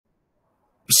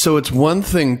So it's one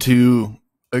thing to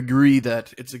agree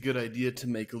that it's a good idea to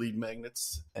make lead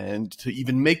magnets and to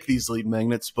even make these lead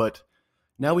magnets, but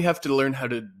now we have to learn how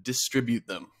to distribute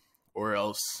them, or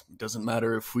else it doesn't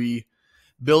matter if we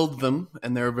build them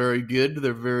and they're very good,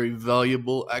 they're very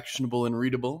valuable, actionable, and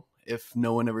readable if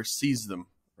no one ever sees them,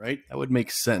 right? That would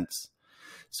make sense.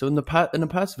 So in the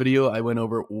past video, I went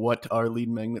over what are lead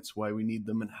magnets, why we need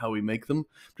them, and how we make them.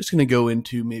 I'm just going to go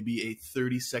into maybe a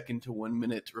 30-second to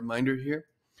 1-minute reminder here.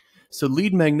 So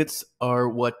lead magnets are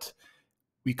what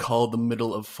we call the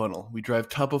middle of funnel. We drive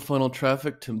top of funnel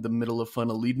traffic to the middle of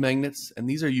funnel lead magnets, and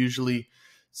these are usually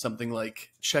something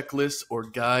like checklists or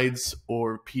guides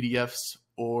or PDFs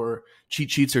or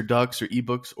cheat sheets or docs or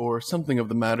ebooks or something of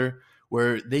the matter,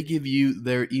 where they give you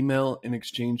their email in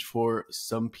exchange for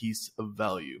some piece of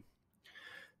value.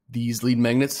 These lead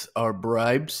magnets are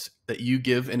bribes that you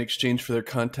give in exchange for their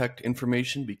contact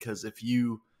information, because if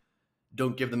you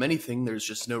don't give them anything, there's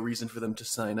just no reason for them to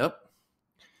sign up.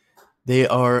 They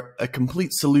are a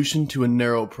complete solution to a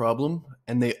narrow problem,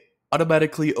 and they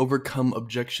automatically overcome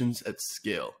objections at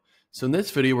scale. So in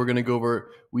this video, we're going to go over,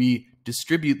 we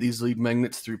distribute these lead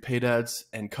magnets through paid ads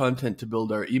and content to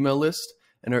build our email list,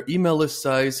 and our email list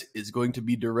size is going to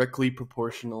be directly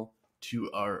proportional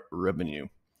to our revenue.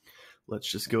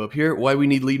 Let's just go up here. Why we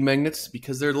need lead magnets?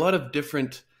 Because there are a lot of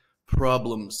different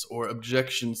problems or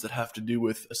objections that have to do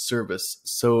with a service.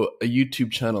 So a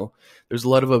YouTube channel, there's a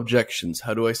lot of objections.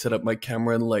 How do I set up my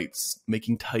camera and lights?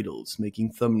 Making titles,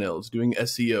 making thumbnails, doing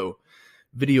SEO,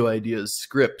 video ideas,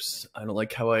 scripts. I don't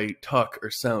like how I talk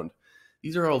or sound.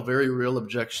 These are all very real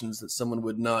objections that someone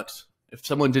would not, if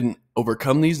someone didn't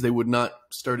overcome these, they would not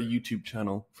start a YouTube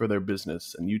channel for their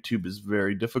business. And YouTube is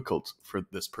very difficult for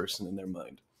this person in their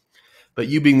mind. But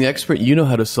you being the expert, you know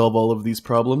how to solve all of these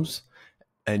problems.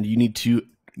 And you need to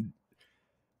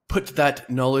put that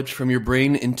knowledge from your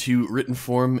brain into written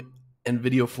form and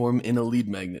video form in a lead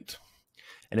magnet.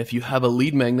 And if you have a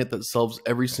lead magnet that solves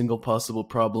every single possible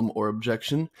problem or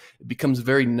objection, it becomes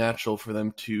very natural for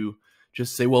them to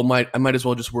just say, well, I might as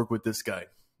well just work with this guy.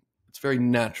 It's very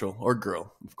natural, or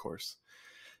girl, of course.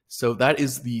 So that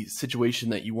is the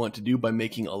situation that you want to do by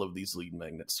making all of these lead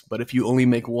magnets. But if you only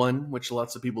make one, which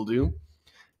lots of people do,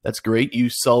 that's great. You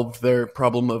solved their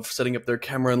problem of setting up their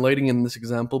camera and lighting in this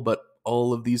example, but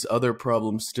all of these other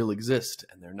problems still exist,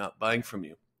 and they're not buying from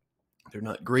you. They're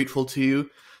not grateful to you.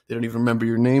 They don't even remember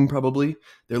your name, probably.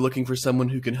 They're looking for someone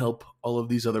who can help all of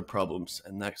these other problems,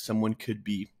 and that someone could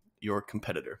be your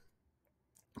competitor.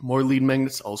 More lead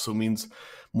magnets also means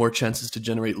more chances to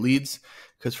generate leads,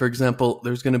 because, for example,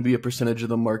 there's going to be a percentage of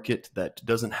the market that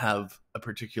doesn't have a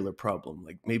particular problem.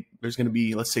 Like maybe there's going to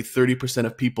be, let's say, 30%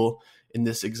 of people in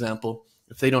this example.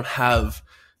 If they don't have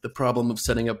the problem of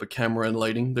setting up a camera and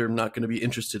lighting, they're not going to be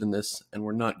interested in this, and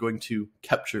we're not going to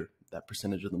capture that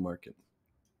percentage of the market.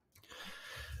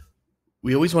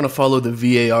 We always want to follow the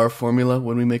VAR formula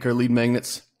when we make our lead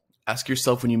magnets. Ask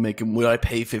yourself when you make them, would I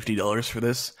pay $50 for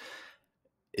this?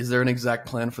 Is there an exact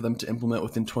plan for them to implement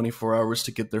within 24 hours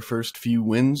to get their first few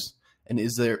wins? And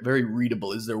is there very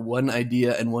readable? Is there one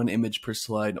idea and one image per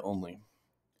slide only?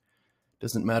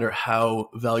 Doesn't matter how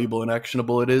valuable and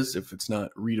actionable it is if it's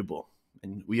not readable.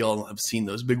 And we all have seen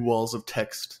those big walls of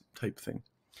text type thing.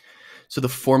 So the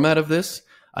format of this,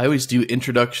 I always do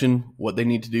introduction, what they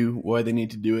need to do, why they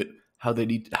need to do it, how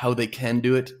they can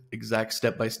do it, exact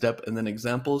step by step, and then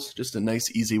examples. Just a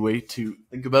nice, easy way to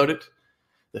think about it.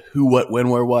 The who, what, when,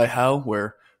 where, why, how,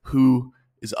 where who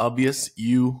is obvious,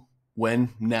 you, when,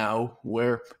 now,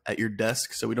 where, at your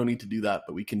desk. So we don't need to do that,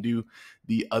 but we can do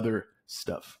the other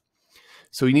stuff.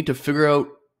 So you need to figure out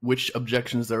which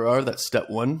objections there are. That's step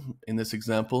one in this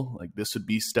example. Like this would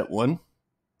be step one.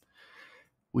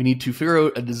 We need to figure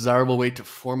out a desirable way to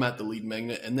format the lead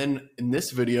magnet. And then in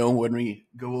this video, when we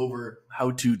go over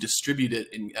how to distribute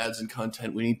it in ads and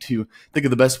content, we need to think of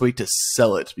the best way to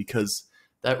sell it, because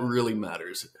that really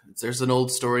matters. There's an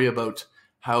old story about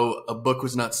how a book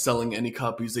was not selling any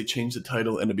copies. They changed the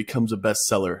title and it becomes a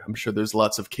bestseller. I'm sure there's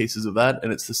lots of cases of that,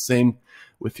 and it's the same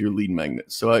with your lead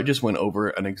magnet. So I just went over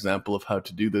an example of how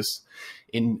to do this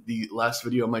in the last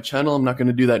video on my channel. I'm not going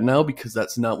to do that now because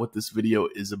that's not what this video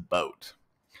is about.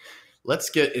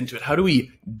 Let's get into it. How do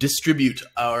we distribute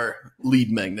our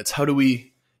lead magnets? How do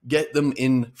we get them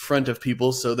in front of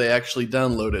people so they actually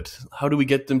download it? How do we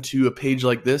get them to a page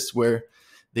like this where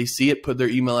they see it, put their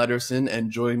email address in,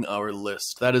 and join our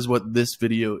list? That is what this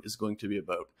video is going to be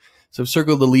about. So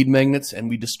circle the lead magnets, and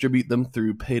we distribute them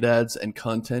through paid ads and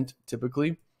content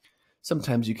typically.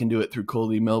 Sometimes you can do it through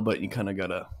cold email, but you kind of got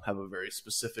to have a very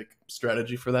specific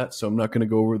strategy for that. So I'm not going to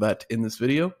go over that in this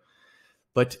video.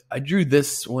 But I drew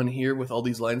this one here with all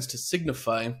these lines to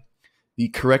signify the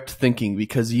correct thinking,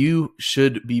 because you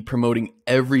should be promoting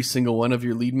every single one of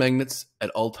your lead magnets at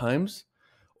all times.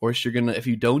 Or if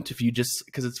you just,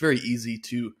 because it's very easy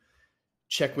to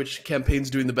check which campaign's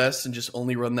doing the best and just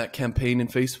only run that campaign in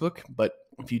Facebook. But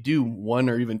if you do one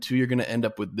or even two, you're going to end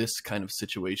up with this kind of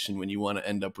situation when you want to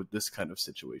end up with this kind of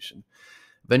situation.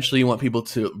 Eventually, you want people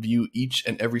to view each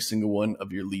and every single one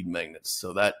of your lead magnets.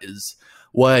 So that is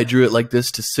why I drew it like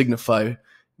this, to signify,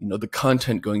 the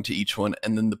content going to each one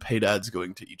and then the paid ads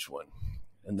going to each one.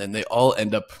 And then they all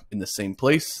end up in the same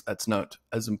place. That's not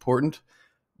as important.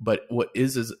 But what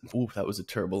is that was a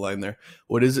terrible line there.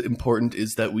 What is important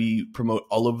is that we promote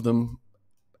all of them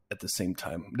at the same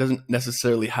time. It doesn't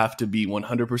necessarily have to be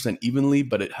 100% evenly,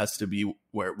 but it has to be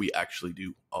where we actually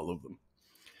do all of them.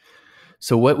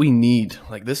 So what we need,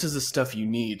 this is the stuff you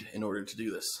need in order to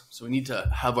do this. So we need to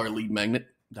have our lead magnet.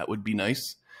 That would be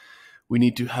nice. We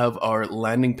need to have our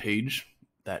landing page.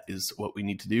 That is what we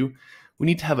need to do. We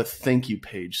need to have a thank you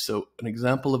page. So an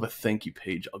example of a thank you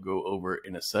page I'll go over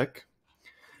in a sec.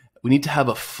 We need to have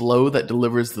a flow that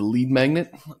delivers the lead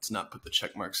magnet. Let's not put the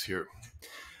check marks here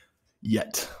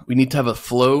yet. We need to have a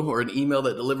flow or an email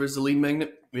that delivers the lead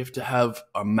magnet. We have to have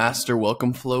a master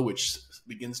welcome flow, which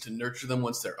begins to nurture them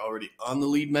once they're already on the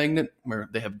lead magnet or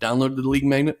they have downloaded the lead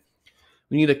magnet.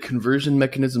 We need a conversion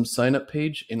mechanism sign-up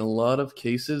page. In a lot of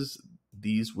cases,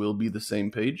 these will be the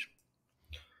same page.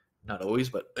 Not always,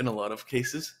 but in a lot of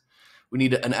cases. We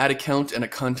need an ad account and a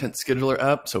content scheduler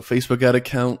app. So Facebook ad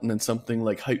account and then something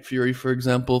like Hype Fury, for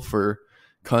example, for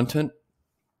content.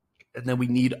 And then we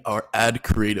need our ad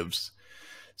creatives.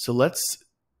 So let's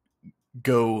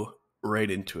go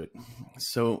right into it.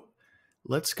 So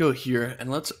let's go here and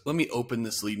let me open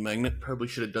this lead magnet. Probably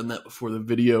should have done that before the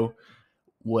video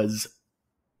was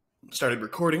started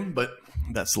recording, but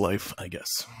that's life, I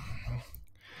guess.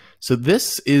 So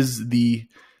this is the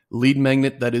lead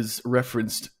magnet that is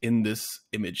referenced in this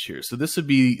image here. So this would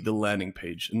be the landing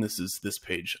page, and this is this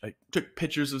page. I took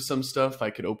pictures of some stuff. I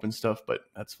could open stuff, but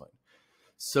that's fine.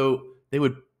 So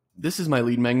this is my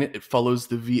lead magnet. It follows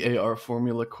the VAR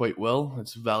formula quite well.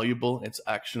 It's valuable, it's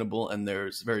actionable, and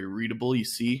there's very readable. You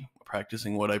see,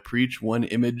 practicing what I preach, one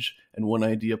image and one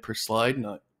idea per slide,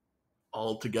 not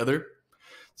all together.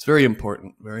 It's very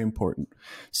important, very important.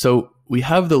 So we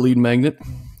have the lead magnet.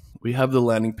 We have the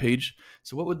landing page.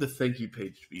 So what would the thank you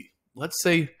page be? Let's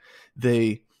say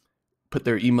they put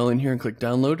their email in here and click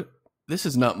download. This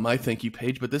is not my thank you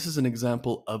page, but this is an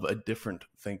example of a different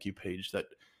thank you page that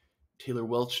Taylor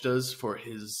Welch does for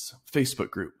his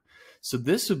Facebook group. So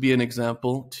this would be an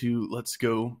example to, let's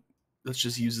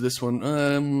just use this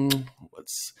one.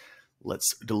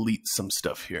 Let's delete some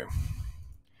stuff here.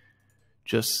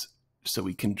 Just so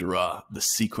we can draw the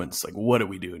sequence, like what are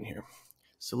we doing here?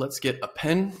 So let's get a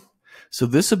pen. So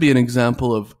this would be an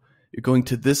example of you're going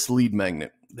to this lead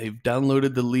magnet. They've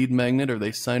downloaded the lead magnet or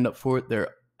they signed up for it.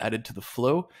 They're added to the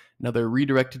flow. Now they're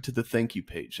redirected to the thank you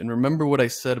page. And remember what I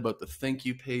said about the thank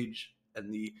you page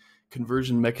and the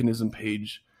conversion mechanism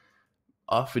page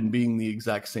often being the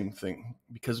exact same thing.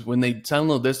 Because when they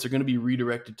download this, they're going to be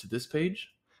redirected to this page.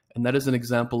 And that is an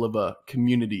example of a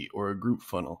community or a group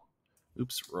funnel.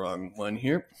 Oops, wrong one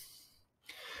here.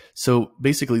 So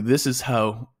basically, this is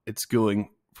how it's going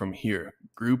from here.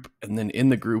 Group, and then in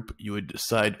the group, you would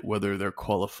decide whether they're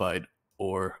qualified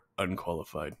or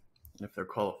unqualified. And if they're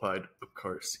qualified, of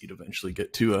course, you'd eventually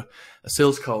get to a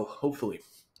sales call, hopefully.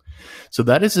 So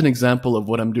that is an example of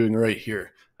what I'm doing right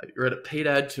here. I read a paid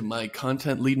ad to my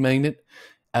content lead magnet,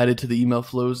 added to the email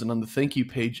flows, and on the thank you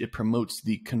page, it promotes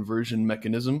the conversion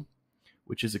mechanism,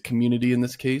 which is a community in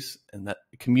this case. And that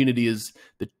community is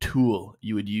the tool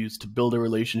you would use to build a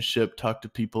relationship, talk to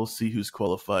people, see who's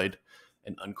qualified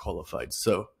and unqualified.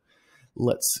 So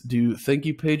let's do thank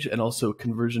you page and also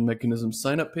conversion mechanism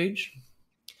sign up page.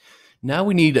 Now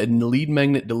we need a lead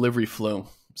magnet delivery flow.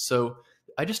 So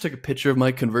I just took a picture of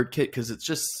my ConvertKit because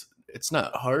it's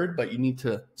not hard, but you need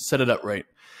to set it up right.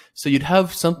 So you'd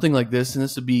have something like this, and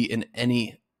this would be in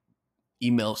any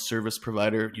email service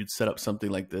provider. You'd set up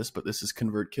something like this, but this is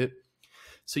ConvertKit.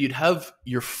 So you'd have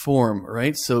your form,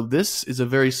 right? So this is a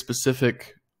very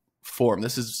specific form.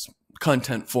 This is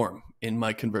content form in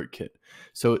my ConvertKit.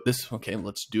 So okay,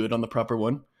 let's do it on the proper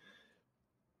one.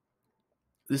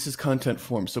 This is content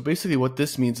form. So basically what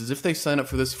this means is if they sign up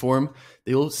for this form,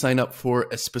 they will sign up for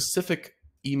a specific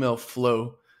email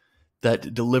flow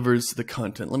that delivers the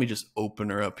content. Let me just open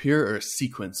her up here, or a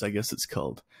sequence, I guess it's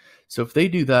called. So if they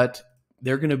do that,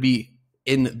 they're going to be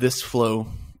in this flow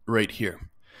right here.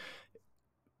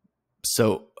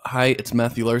 So, hi, it's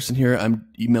Matthew Larson here. I'm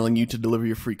emailing you to deliver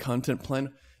your free content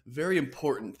plan. Very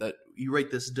important that you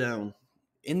write this down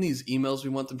in these emails, we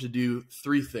want them to do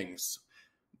three things,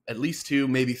 at least two,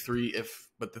 maybe three,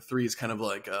 but the three is kind of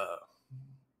like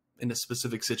in a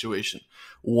specific situation.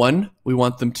 One, we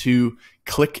want them to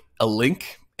click a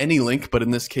link, any link, but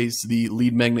in this case, the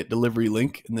lead magnet delivery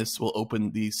link, and this will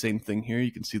open the same thing here.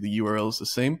 You can see the URL is the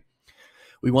same.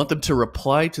 We want them to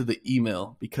reply to the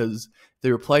email, because if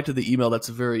they reply to the email, that's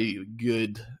a very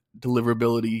good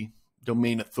deliverability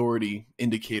domain authority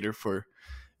indicator for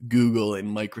Google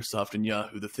and Microsoft and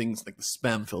Yahoo, the things like the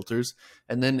spam filters.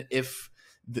 And then if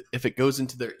it goes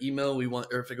into their email,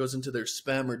 or if it goes into their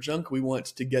spam or junk, we want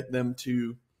to get them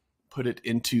to put it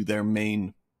into their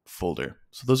main folder.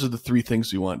 So those are the three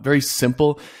things we want. Very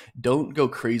simple. Don't go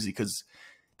crazy, because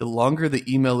the longer the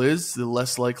email is, the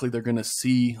less likely they're going to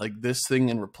see like this thing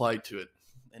and reply to it.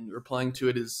 And replying to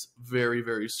it is very,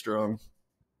 very strong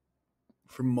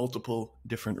for multiple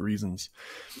different reasons.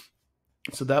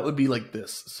 So that would be like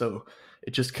this. So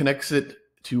it just connects it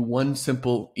to one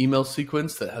simple email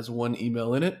sequence that has one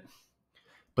email in it.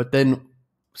 But then,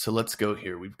 so let's go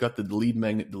here. We've got the lead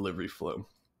magnet delivery flow.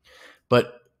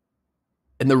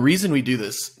 And the reason we do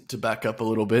this, to back up a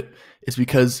little bit, is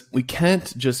because we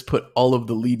can't just put all of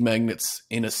the lead magnets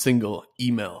in a single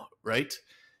email, right?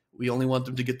 We only want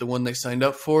them to get the one they signed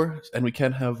up for, and we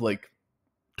can't have like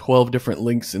 12 different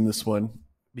links in this one,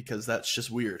 because that's just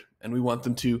weird. And we want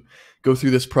them to go through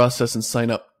this process and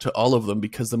sign up to all of them,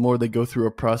 because the more they go through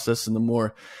a process and the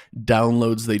more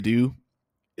downloads they do,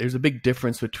 there's a big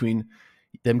difference between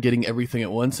them getting everything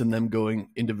at once and them going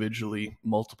individually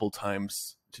multiple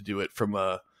times to do it from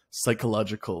a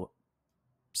psychological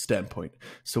standpoint.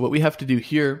 So what we have to do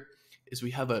here is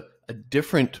we have a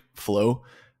different flow,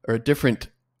 or a different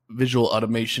visual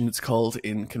automation, it's called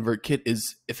in ConvertKit,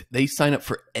 is if they sign up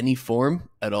for any form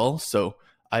at all. So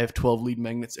I have 12 lead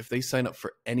magnets. If they sign up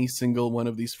for any single one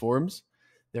of these forms,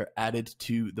 they're added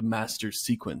to the master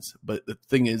sequence. But the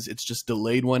thing is, it's just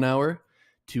delayed 1 hour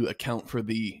to account for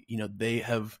the, they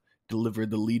have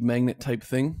delivered the lead magnet type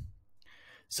thing.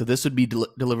 So this would be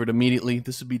delivered immediately.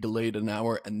 This would be delayed an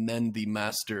hour, and then the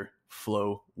master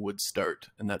flow would start.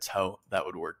 And that's how that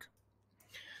would work.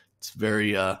 It's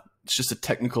very, it's just a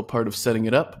technical part of setting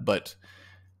it up, but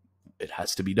it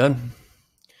has to be done.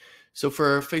 So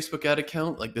for our Facebook ad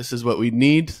account, like this is what we'd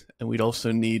need. And we'd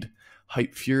also need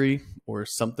Hypefury or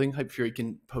something. Hypefury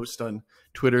can post on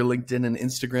Twitter, LinkedIn, and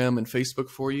Instagram and Facebook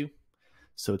for you.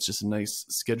 So it's just a nice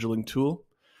scheduling tool.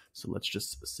 So let's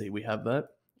just say we have that.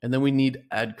 And then we need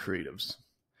ad creatives.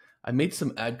 I made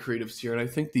some ad creatives here, and I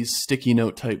think these sticky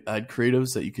note type ad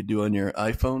creatives that you could do on your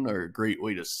iPhone are a great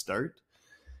way to start,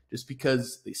 just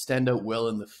because they stand out well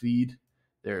in the feed.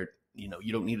 They're, you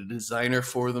don't need a designer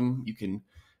for them. You can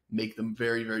make them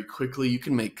very, very quickly. You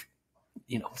can make,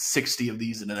 60 of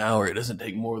these in an hour. It doesn't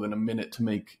take more than a minute to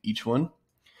make each one.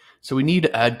 So we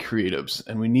need ad creatives,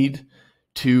 and we need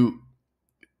to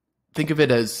think of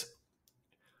it as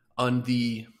on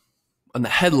the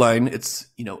headline, it's,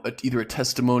 either a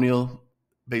testimonial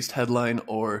based headline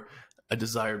or a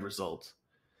desired result.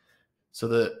 So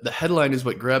the headline is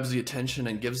what grabs the attention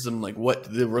and gives them like what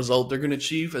the result they're going to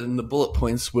achieve. And then the bullet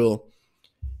points will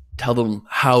tell them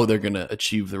how they're going to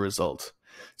achieve the result.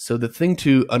 So the thing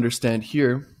to understand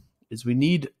here is we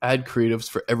need ad creatives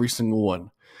for every single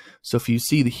one. So if you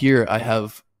see here, I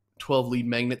have 12 lead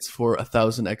magnets for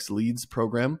 1000x leads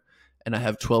program. And I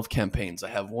have 12 campaigns. I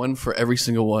have one for every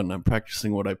single one. I'm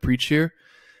practicing what I preach here.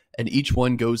 And each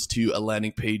one goes to a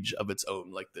landing page of its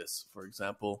own, like this. For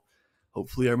example,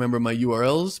 hopefully I remember my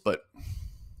URLs, but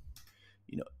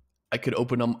I could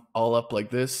open them all up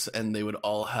like this, and they would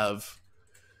all have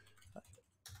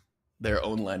their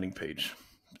own landing page.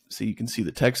 So you can see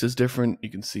the text is different. You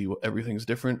can see everything's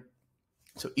different.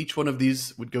 So each one of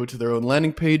these would go to their own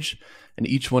landing page, and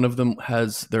each one of them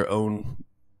has their own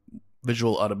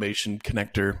visual automation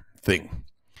connector thing.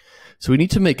 So we need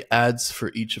to make ads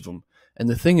for each of them. And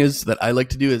the thing is that I like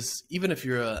to do is, even if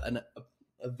you're a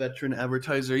veteran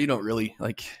advertiser, you don't really,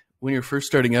 like, when you're first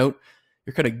starting out,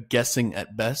 you're kind of guessing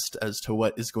at best as to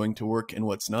what is going to work and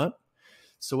what's not.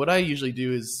 So what I usually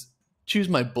do is choose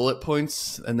my bullet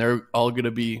points, and they're all going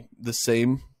to be the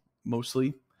same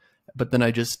mostly. But then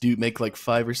I just do make like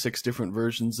 5 or 6 different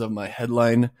versions of my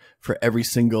headline for every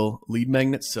single lead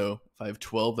magnet. So if I have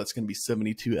 12, that's going to be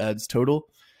 72 ads total.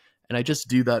 And I just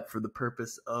do that for the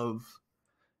purpose of,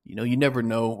 you never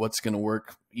know what's going to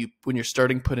work. When you're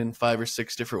starting, put in 5 or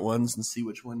 6 different ones and see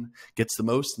which one gets the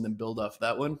most, and then build off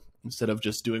that one instead of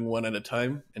just doing one at a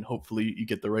time, and hopefully you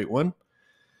get the right one.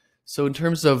 So in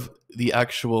terms of the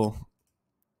actual,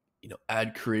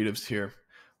 ad creatives here,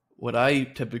 what I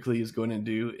typically is going to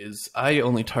do is I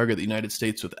only target the United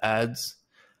States with ads,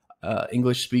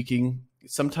 English speaking.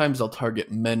 sometimes I'll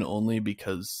target men only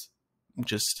because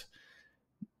just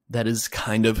that is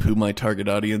kind of who my target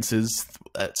audience is.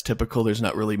 That's typical. There's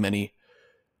not really many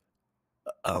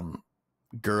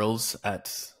girls at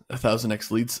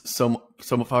 1000x leads so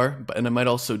far, and I might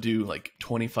also do like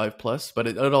 25 plus, but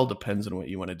it all depends on what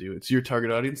you want to do. It's your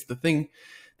target audience. The thing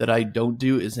that I don't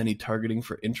do is any targeting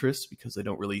for interest because I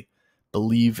don't really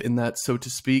believe in that, so to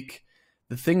speak.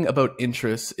 The thing about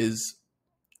interest is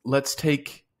let's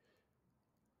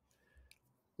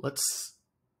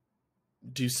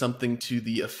do something to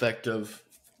the effect of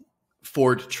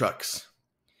Ford trucks.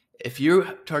 If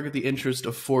you target the interest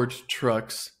of Ford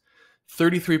trucks,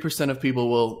 33% of people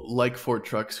will like Ford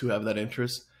trucks who have that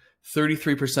interest.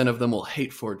 33% of them will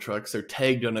hate Ford trucks. They're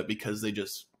tagged on it because they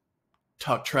just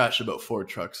talk trash about Ford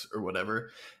trucks or whatever.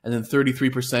 And then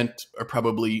 33% are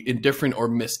probably indifferent or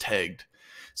mistagged.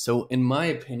 So in my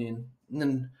opinion, and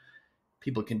then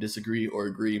people can disagree or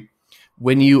agree,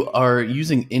 when you are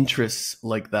using interests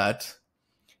like that,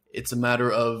 it's a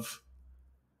matter of,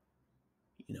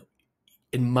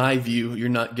 in my view, you're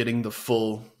not getting the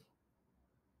full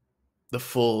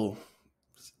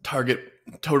target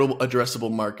total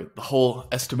addressable market, the whole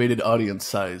estimated audience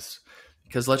size.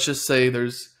 Because let's just say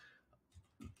there's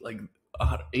like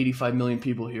 85 million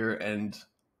people here and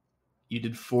you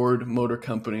did Ford Motor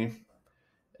Company,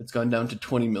 it's gone down to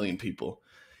 20 million people.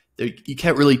 You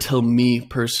can't really tell me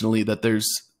personally that there's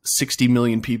 60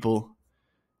 million people,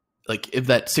 like if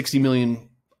that 60 million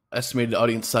estimated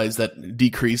audience size that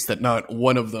decreased, that not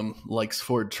one of them likes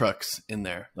Ford trucks in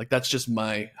there. Like that's just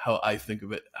how I think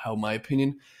of it, my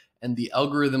opinion. And the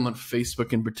algorithm on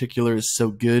Facebook in particular is so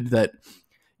good that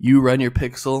you run your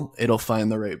pixel, it'll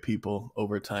find the right people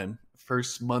over time.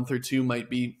 First month or two might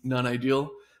be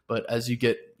non-ideal, but as you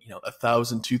get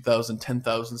 1,000, 2,000,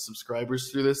 10,000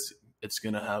 subscribers through this, it's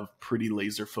going to have pretty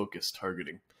laser focused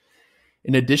targeting.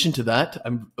 In addition to that,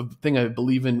 a thing I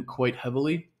believe in quite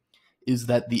heavily is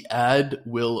that the ad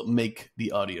will make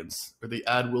the audience, or the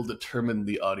ad will determine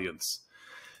the audience.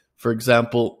 For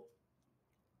example,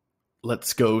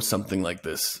 let's go something like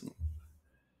this.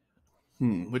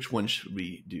 Which one should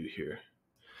we do here?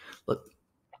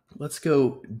 Let's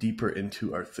go deeper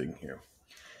into our thing here.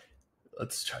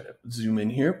 Let's try to zoom in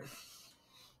here.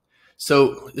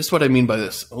 So this is what I mean by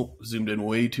this. Oh, zoomed in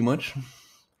way too much.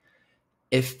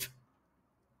 If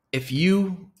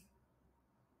you,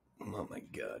 oh my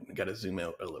God, I got to zoom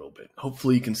out a little bit.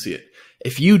 Hopefully you can see it.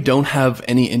 If you don't have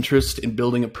any interest in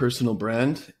building a personal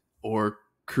brand or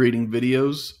creating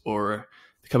videos or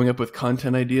coming up with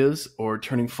content ideas or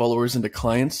turning followers into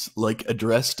clients like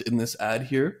addressed in this ad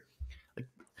here,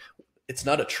 it's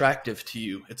not attractive to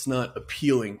you. It's not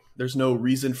appealing. There's no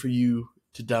reason for you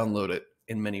to download it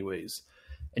in many ways.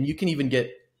 And you can even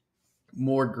get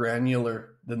more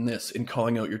granular than this in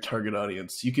calling out your target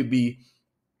audience. You could be,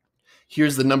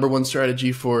 here's the #1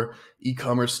 strategy for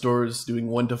e-commerce stores doing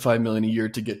 1 to 5 million a year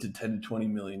to get to 10 to 20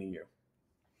 million a year.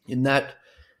 In that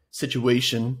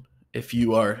situation, if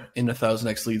you are in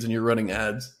 1000x leads and you're running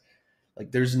ads,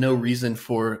 like there's no reason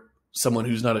for someone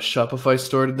who's not a Shopify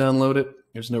store to download it.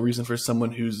 There's no reason for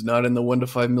someone who's not in the $1 to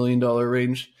 $5 million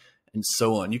range, and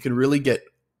so on. You can really get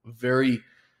very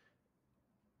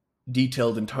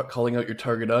detailed in calling out your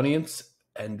target audience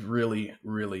and really,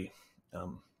 really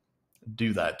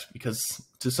do that, because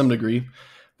to some degree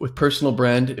with personal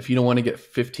brand, if you don't want to get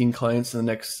 15 clients in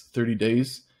the next 30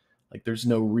 days, like there's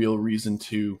no real reason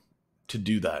to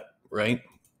do that, right?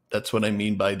 That's what I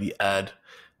mean by the ad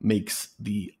makes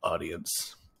the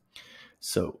audience.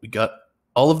 So we got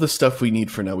all of the stuff we need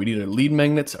for now. We need our lead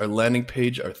magnets, our landing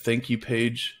page, our thank you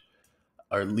page,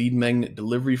 our lead magnet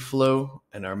delivery flow,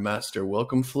 and our master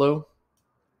welcome flow.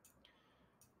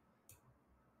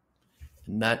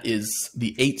 And that is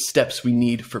the 8 steps we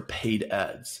need for paid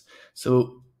ads.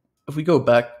 So if we go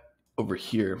back over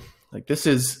here, this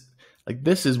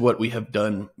is what we have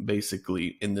done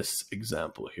basically in this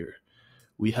example here.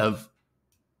 We have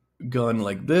gone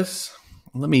like this.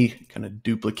 Let me kind of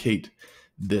duplicate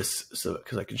this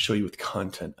because I can show you with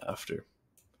content after.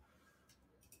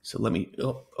 So let me,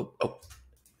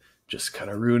 just kind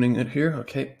of ruining it here.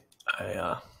 Okay.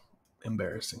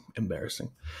 Embarrassing.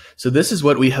 So this is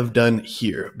what we have done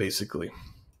here, basically.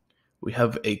 We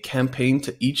have a campaign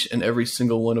to each and every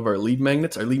single one of our lead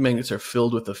magnets. Our lead magnets are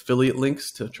filled with affiliate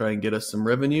links to try and get us some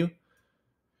revenue.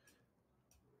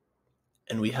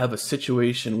 And we have a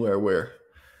situation where we're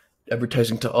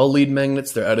advertising to all lead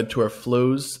magnets. They're added to our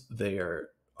flows. They are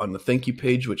on the thank you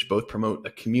page, which both promote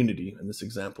a community in this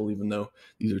example, even though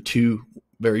these are two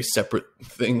very separate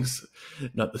things,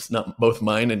 not both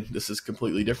mine, and this is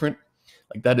completely different.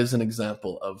 Like that is an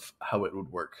example of how it would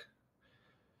work.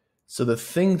 So the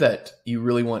thing that you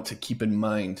really want to keep in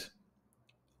mind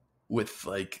with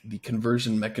like the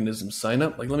conversion mechanism sign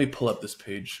up, like let me pull up this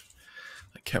page.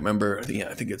 I can't remember. Yeah,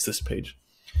 I think it's this page.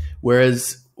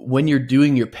 Whereas when you're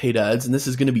doing your paid ads, and this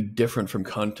is going to be different from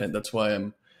content, that's why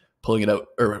I'm pulling it out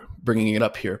or bringing it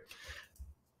up here.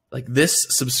 Like this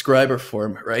subscriber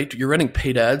form, right? You're running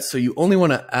paid ads, so you only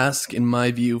want to ask, in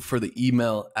my view, for the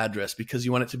email address because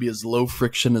you want it to be as low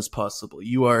friction as possible.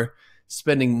 You are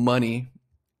spending money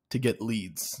to get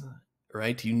leads,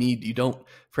 right? You don't,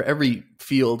 for every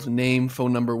field, name,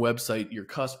 phone number, website, your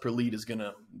cost per lead is going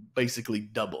to basically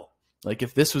double. Like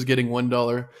if this was getting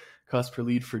 $1 cost per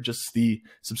lead for just the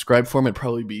subscribe form, it'd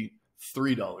probably be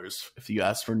 $3 if you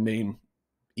ask for name,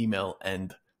 email,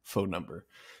 and phone number.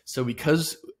 So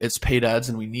because it's paid ads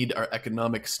and we need our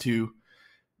economics to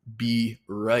be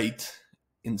right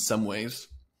in some ways,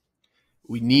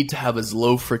 we need to have as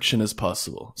low friction as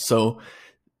possible. So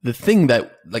the thing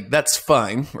that, like, that's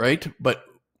fine, right? But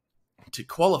to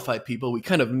qualify people, we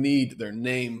kind of need their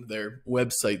name, their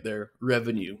website, their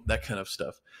revenue, that kind of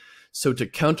stuff. So to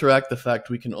counteract the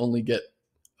fact we can only get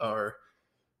our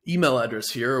email address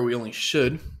here, or we only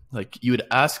should, like you would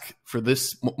ask for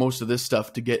this, most of this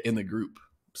stuff to get in the group.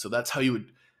 So that's how you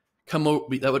would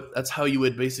that's how you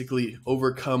would basically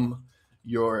overcome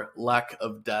your lack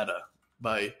of data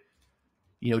by,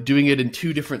 doing it in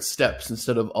two different steps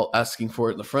instead of asking for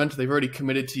it in the front. They've already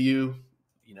committed to you.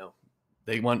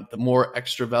 They want the more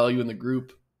extra value in the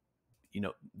group.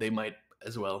 They might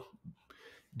as well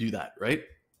do that, right?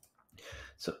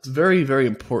 So it's very, very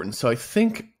important. So I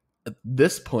think at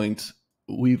this point,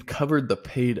 we've covered the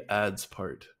paid ads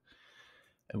part.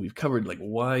 And we've covered like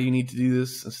why you need to do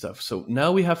this and stuff. So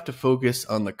now we have to focus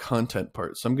on the content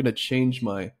part. So I'm going to change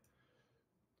my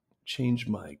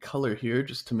color here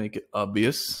just to make it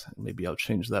obvious. Maybe I'll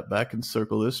change that back and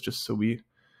circle this just so we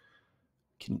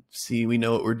can see we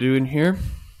know what we're doing here.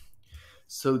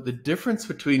 So the difference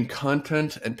between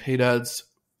content and paid ads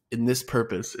in this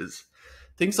purpose is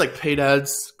things like paid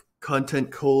ads,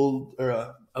 content, cold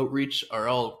or outreach are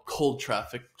all cold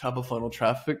traffic, top of funnel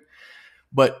traffic,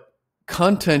 but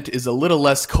content is a little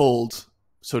less cold,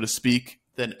 so to speak,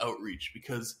 than outreach,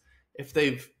 because if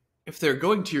they're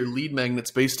going to your lead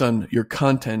magnets based on your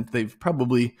content, they've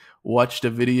probably watched a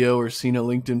video or seen a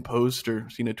LinkedIn post or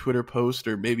seen a Twitter post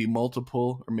or maybe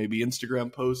multiple or maybe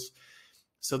Instagram posts.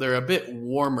 So they're a bit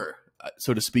warmer,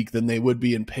 so to speak, than they would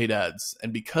be in paid ads.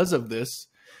 And because of this,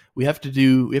 we have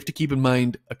to keep in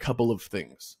mind a couple of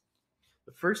things.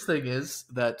 The first thing is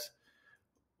that,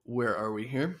 where are we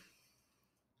here?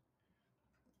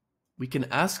 We can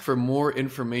ask for more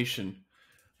information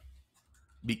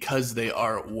because they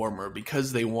are warmer,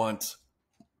 because they want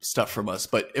stuff from us.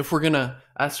 But if we're going to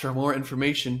ask for more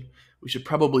information, we should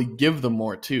probably give them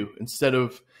more too, instead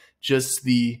of just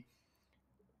the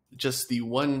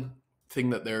one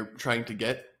thing that they're trying to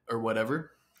get or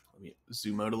whatever. Let me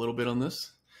zoom out a little bit on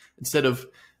this. Instead of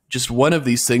just one of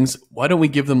these things, why don't we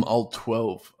give them all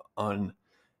 12 on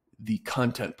the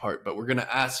content part? But we're going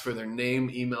to ask for their name,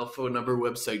 email, phone number,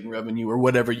 website, and revenue, or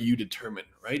whatever you determine,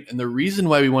 right? And the reason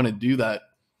why we want to do that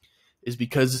is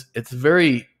because it's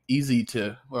very easy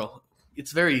to,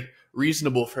 it's very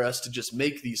reasonable for us to just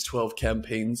make these 12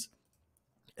 campaigns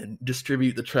and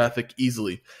distribute the traffic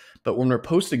easily. But when we're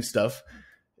posting stuff,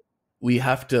 we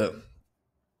have to,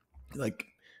 like,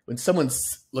 when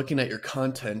someone's looking at your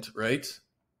content, right,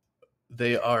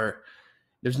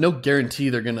 there's no guarantee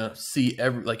they're going to see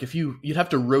you'd have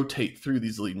to rotate through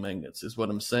these lead magnets is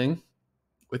what I'm saying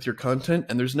with your content.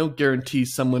 And there's no guarantee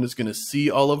someone is going to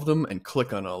see all of them and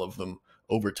click on all of them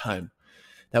over time.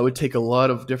 That would take a lot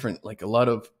of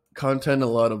content, a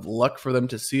lot of luck for them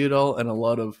to see it all, and a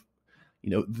lot of,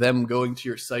 them going to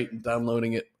your site and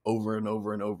downloading it over and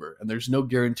over and over. And there's no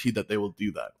guarantee that they will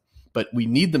do that. But we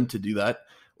need them to do that,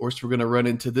 or else we're going to run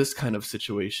into this kind of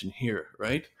situation here,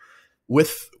 right?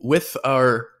 With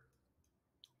our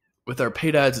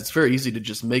paid ads, it's very easy to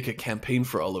just make a campaign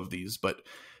for all of these, but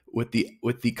with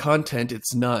the content,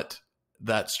 it's not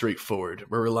that straightforward.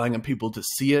 We're relying on people to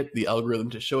see it, the algorithm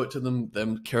to show it to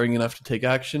them caring enough to take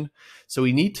action. So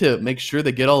we need to make sure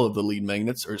they get all of the lead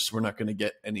magnets, or we're not going to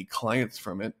get any clients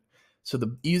from it. So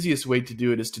the easiest way to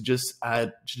do it is to just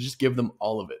give them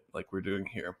all of it, like we're doing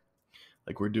here,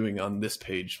 like we're doing on this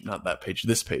page, not that page,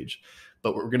 this page.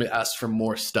 But we're going to ask for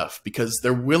more stuff because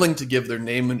they're willing to give their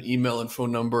name and email and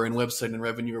phone number and website and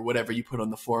revenue or whatever you put on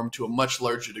the form to a much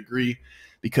larger degree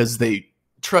because they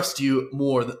trust you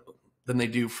more than they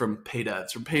do from paid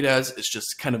ads. From paid ads, it's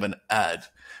just kind of an ad.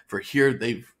 For here,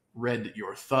 they've read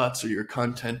your thoughts or your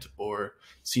content or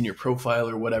seen your profile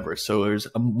or whatever. So there's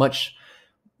a much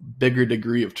bigger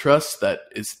degree of trust that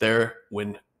is there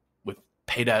when with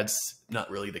paid ads not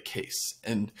really the case.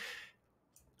 And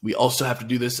we also have to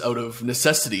do this out of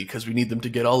necessity because we need them to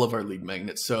get all of our lead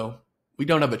magnets. So we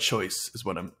don't have a choice is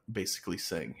what I'm basically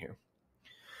saying here.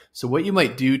 So what you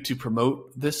might do to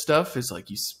promote this stuff is like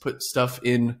you put stuff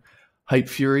in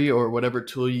Hypefury or whatever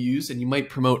tool you use, and you might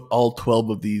promote all 12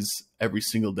 of these every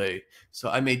single day. So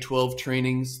I made 12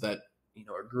 trainings that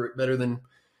are better than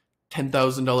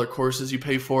 $10,000 courses you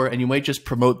pay for, and you might just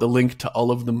promote the link to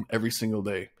all of them every single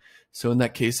day. So in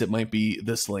that case, it might be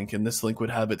this link, and this link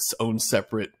would have its own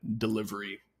separate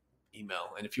delivery email.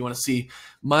 And if you want to see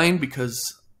mine, because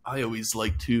I always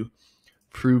like to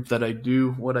prove that I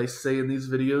do what I say in these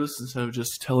videos instead of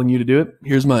just telling you to do it,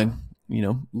 here's mine,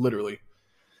 literally.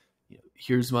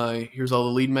 Here's all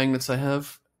the lead magnets I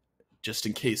have, just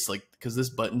in case, because this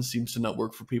button seems to not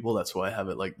work for people. That's why I have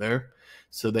it like there.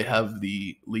 So they have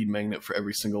the lead magnet for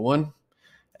every single one.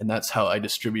 And that's how I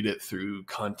distribute it through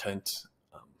content,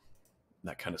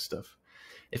 that kind of stuff.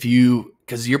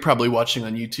 Because you're probably watching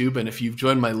on YouTube, and if you've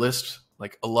joined my list,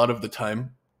 like a lot of the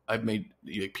time, I've made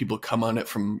people come on it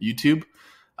from YouTube.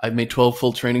 I've made 12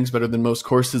 full trainings better than most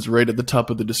courses right at the top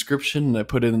of the description, and I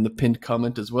put it in the pinned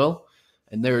comment as well.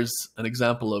 And there's an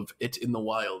example of it in the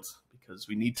wild, because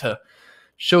we need to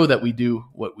show that we do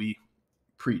what we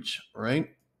preach, right?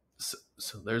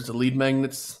 So there's the lead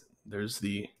magnets, there's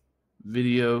the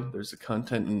video, there's the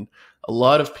content, and a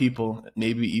lot of people,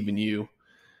 maybe even you,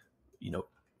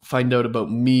 find out about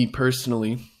me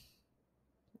personally.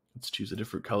 Let's choose a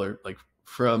different color, like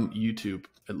from YouTube,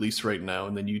 at least right now.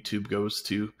 And then YouTube goes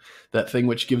to that thing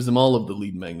which gives them all of the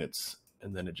lead magnets,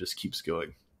 and then it just keeps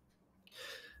going.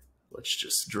 Let's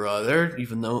just draw there,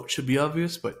 even though it should be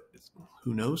obvious, but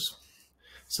who knows?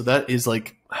 So that is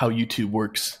like how YouTube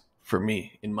works for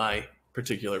me in my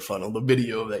particular funnel, the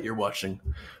video that you're watching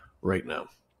right now.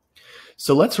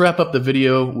 So let's wrap up the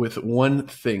video with one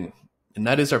thing, and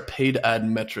that is our paid ad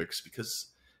metrics, because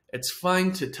it's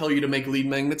fine to tell you to make lead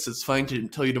magnets. It's fine to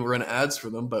tell you to run ads for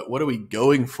them, but what are we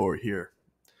going for here?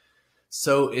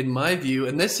 So in my view,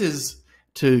 and this is,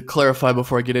 to clarify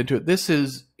before I get into it, this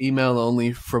is email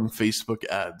only from Facebook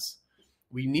ads.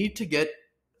 We need to get,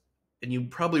 and you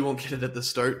probably won't get it at the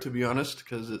start, to be honest,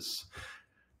 because it's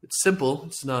simple.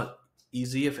 It's not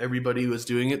easy. If everybody was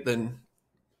doing it, then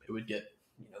it would get,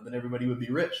 then everybody would be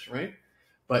rich, right?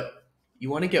 But you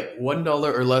want to get $1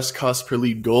 or less cost per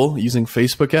lead goal using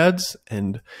Facebook ads.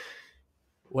 And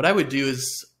what I would do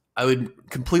is I would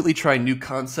completely try new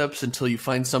concepts until you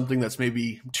find something that's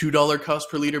maybe $2 cost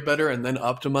per lead or better, and then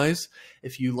optimize.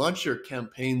 If you launch your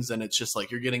campaigns and it's just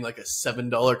like you're getting like a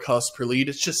 $7 cost per lead,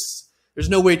 it's just, there's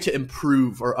no way to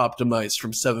improve or optimize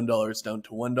from $7 down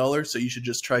to $1. So you should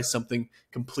just try something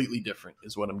completely different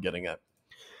is what I'm getting at.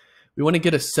 We want to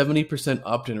get a 70%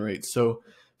 opt-in rate. So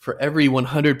for every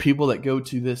 100 people that go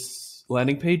to this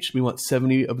landing page, we want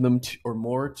 70 of them or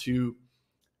more to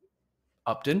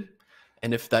opt in.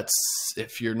 And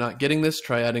if you're not getting this,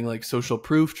 try adding like social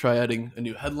proof, try adding a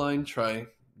new headline, try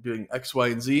doing X, Y,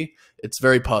 and Z. It's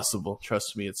very possible.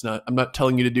 Trust me. I'm not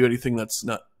telling you to do anything that's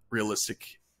not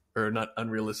realistic or not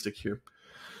unrealistic here.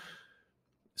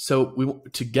 So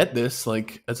to get this,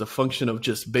 like as a function of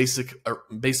just basic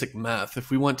math,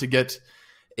 if we want to get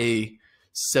a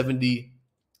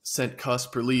 70-cent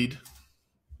cost per lead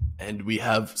and we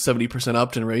have 70%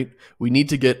 opt-in rate, we need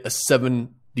to get a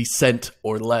 70-cent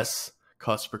or less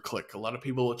cost per click. A lot of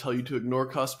people will tell you to ignore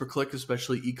cost per click,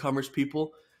 especially e-commerce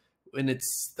people. And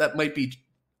that might be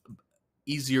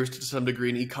easier to some degree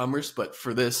in e-commerce, but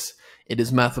for this, it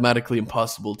is mathematically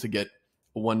impossible to get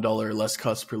a $1 or less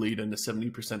cost per lead and a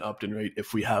 70% opt-in rate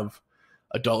if we have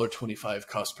a $1.25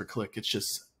 cost per click. It's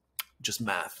just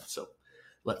math. So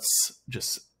let's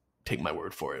just take my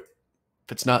word for it.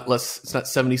 If it's not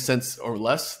 70 cents or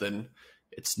less, then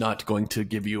it's not going to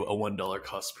give you a $1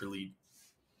 cost per lead.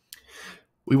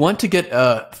 We want to get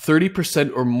a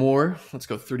 30% or more, let's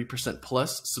go 30%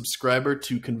 plus subscriber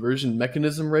to conversion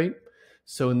mechanism rate.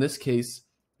 So in this case,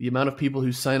 the amount of people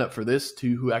who sign up for this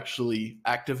to who actually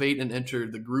activate and enter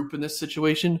the group in this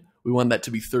situation, we want that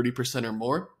to be 30% or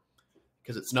more,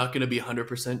 because it's not going to be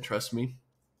 100%, trust me.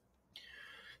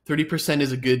 30%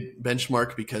 is a good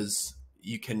benchmark because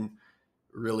you can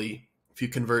really, if you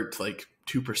convert like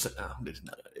 2%,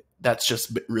 that's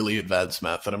just really advanced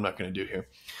math that I'm not going to do here.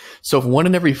 So if 1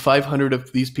 in every 500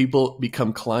 of these people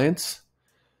become clients,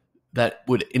 that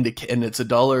would indicate, and it's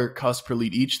 $1 cost per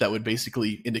lead each, that would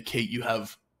basically indicate you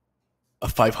have a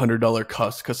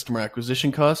 $500 customer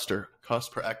acquisition cost or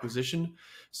cost per acquisition.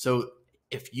 So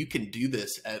if you can do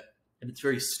this and it's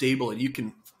very stable, and you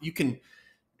can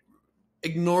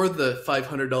ignore the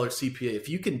 $500 CPA. If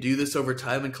you can do this over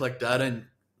time and collect data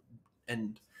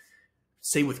and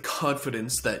say with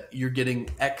confidence that you're getting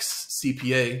X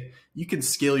CPA, you can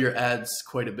scale your ads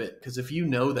quite a bit. Because if you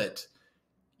know that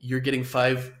you're getting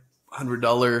 $500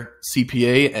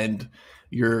 CPA and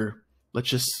let's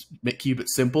just keep it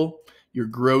simple, your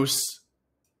gross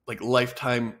like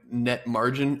lifetime net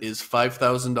margin is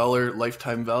 $5,000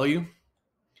 lifetime value,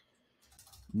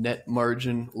 net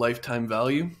margin lifetime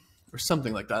value, or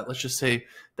something like that. Let's just say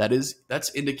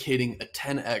that's indicating a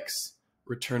 10x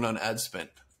return on ad spend,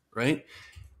 right?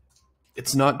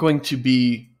 It's not going to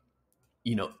be,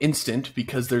 instant,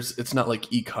 because it's not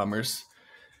like e-commerce,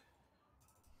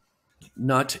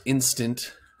 not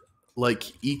instant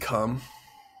like e-com,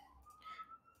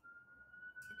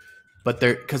 but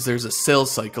because there's a sales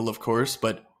cycle, of course,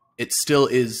 but it still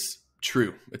is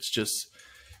true. It's just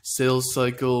sales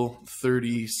cycle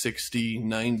 30, 60,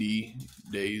 90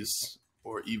 days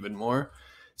or even more.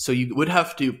 So you would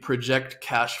have to project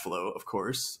cash flow, of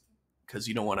course, because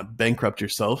you don't want to bankrupt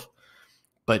yourself.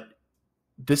 But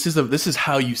this is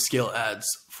how you scale ads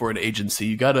for an agency.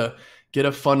 You got to get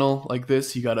a funnel like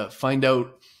this. You got to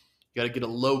get a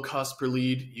low cost per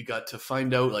lead. You got to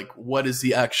find out like what is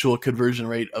the actual conversion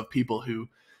rate of people who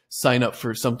sign up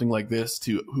for something like this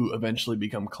who eventually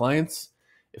become clients.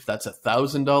 If that's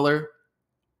 $1,000,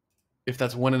 if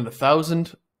that's 1 in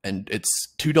 1,000 and it's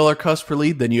 $2 cost per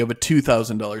lead, then you have a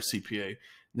 $2,000 CPA. In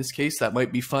this case, that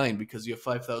might be fine because you have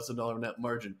 $5,000 net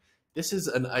margin. This is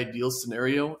an ideal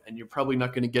scenario, and you're probably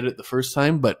not going to get it the first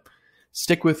time, but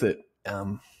stick with it.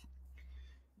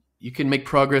 You can make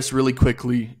progress really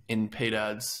quickly in paid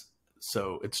ads,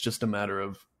 so it's just a matter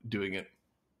of doing it.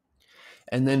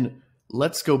 And then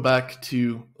let's do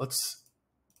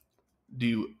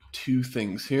 2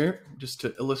 things here just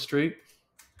to illustrate.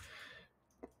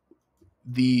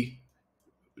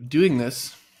 Doing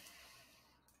this,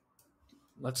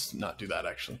 let's not do that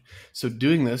actually. So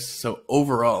doing this, so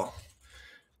overall,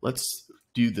 let's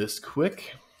do this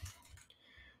quick.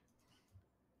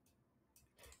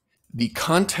 The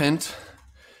content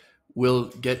will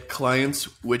get clients,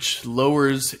 which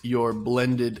lowers your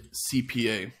blended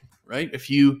CPA, right? If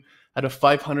you had a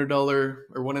 $500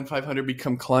 or 1 in 500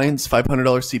 become clients, $500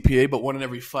 CPA, but 1 in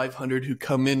every 500 who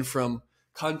come in from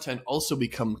content also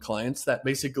become clients, that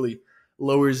basically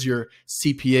lowers your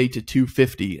CPA to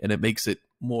 $250, and it makes it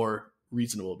more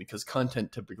reasonable because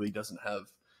content typically doesn't have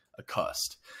a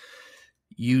cost.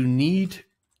 You need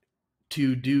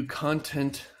to do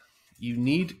content. You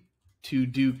need to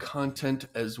do content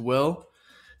as well,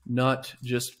 not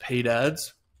just paid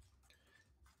ads.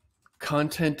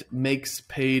 Content makes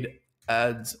paid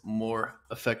ads more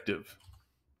effective.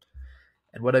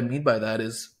 And what I mean by that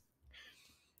is,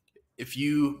 if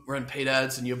you run paid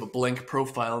ads and you have a blank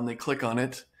profile and they click on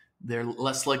it, they're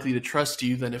less likely to trust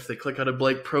you than if they click on a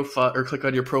blank profile or click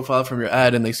on your profile from your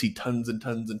ad and they see tons and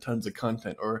tons and tons of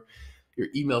content, or your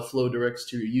email flow directs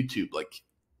to your YouTube. Like,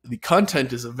 the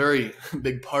content is a very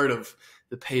big part of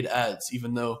the paid ads,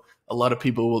 even though a lot of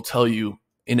people will tell you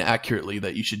inaccurately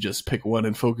that you should just pick one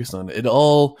and focus on it. It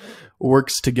all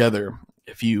works together.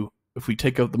 If we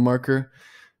take out the marker,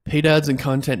 paid ads and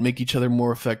content make each other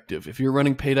more effective. If you're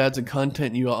running paid ads and content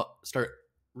and you start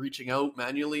reaching out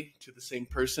manually to the same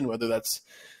person, whether that's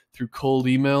through cold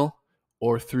email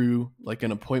or through like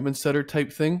an appointment setter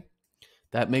type thing,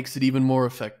 that makes it even more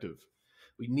effective.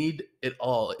 We need it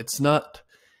all. It's not,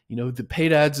 the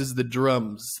paid ads is the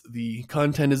drums, the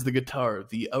content is the guitar,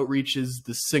 the outreach is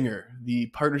the singer, the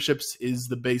partnerships is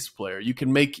the bass player. You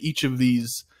can make each of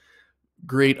these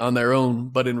great on their own,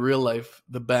 but in real life,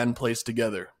 the band plays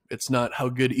together. It's not how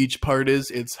good each part is,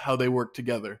 it's how they work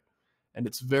together. And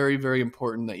it's very, very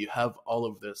important that you have all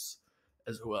of this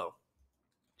as well.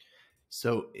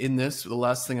 So in this, the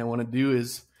last thing I want to do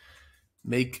is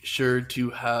make sure to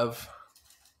have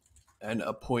an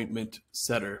appointment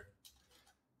setter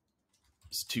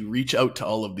to reach out to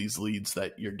all of these leads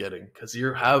that you're getting, because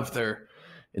you have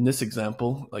in this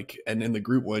example, and in the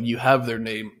group one, you have their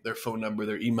name, their phone number,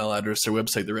 their email address, their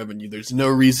website, their revenue. There's no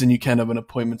reason you can't have an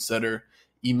appointment setter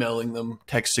emailing them,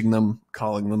 texting them,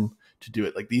 calling them to do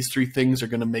it. Like, these 3 things are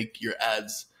going to make your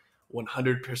ads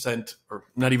 100% or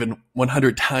not even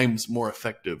 100 times more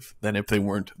effective than if they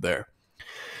weren't there.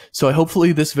 So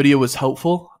hopefully this video was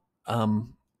helpful.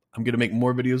 I'm going to make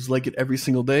more videos like it every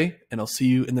single day, and I'll see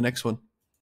you in the next one.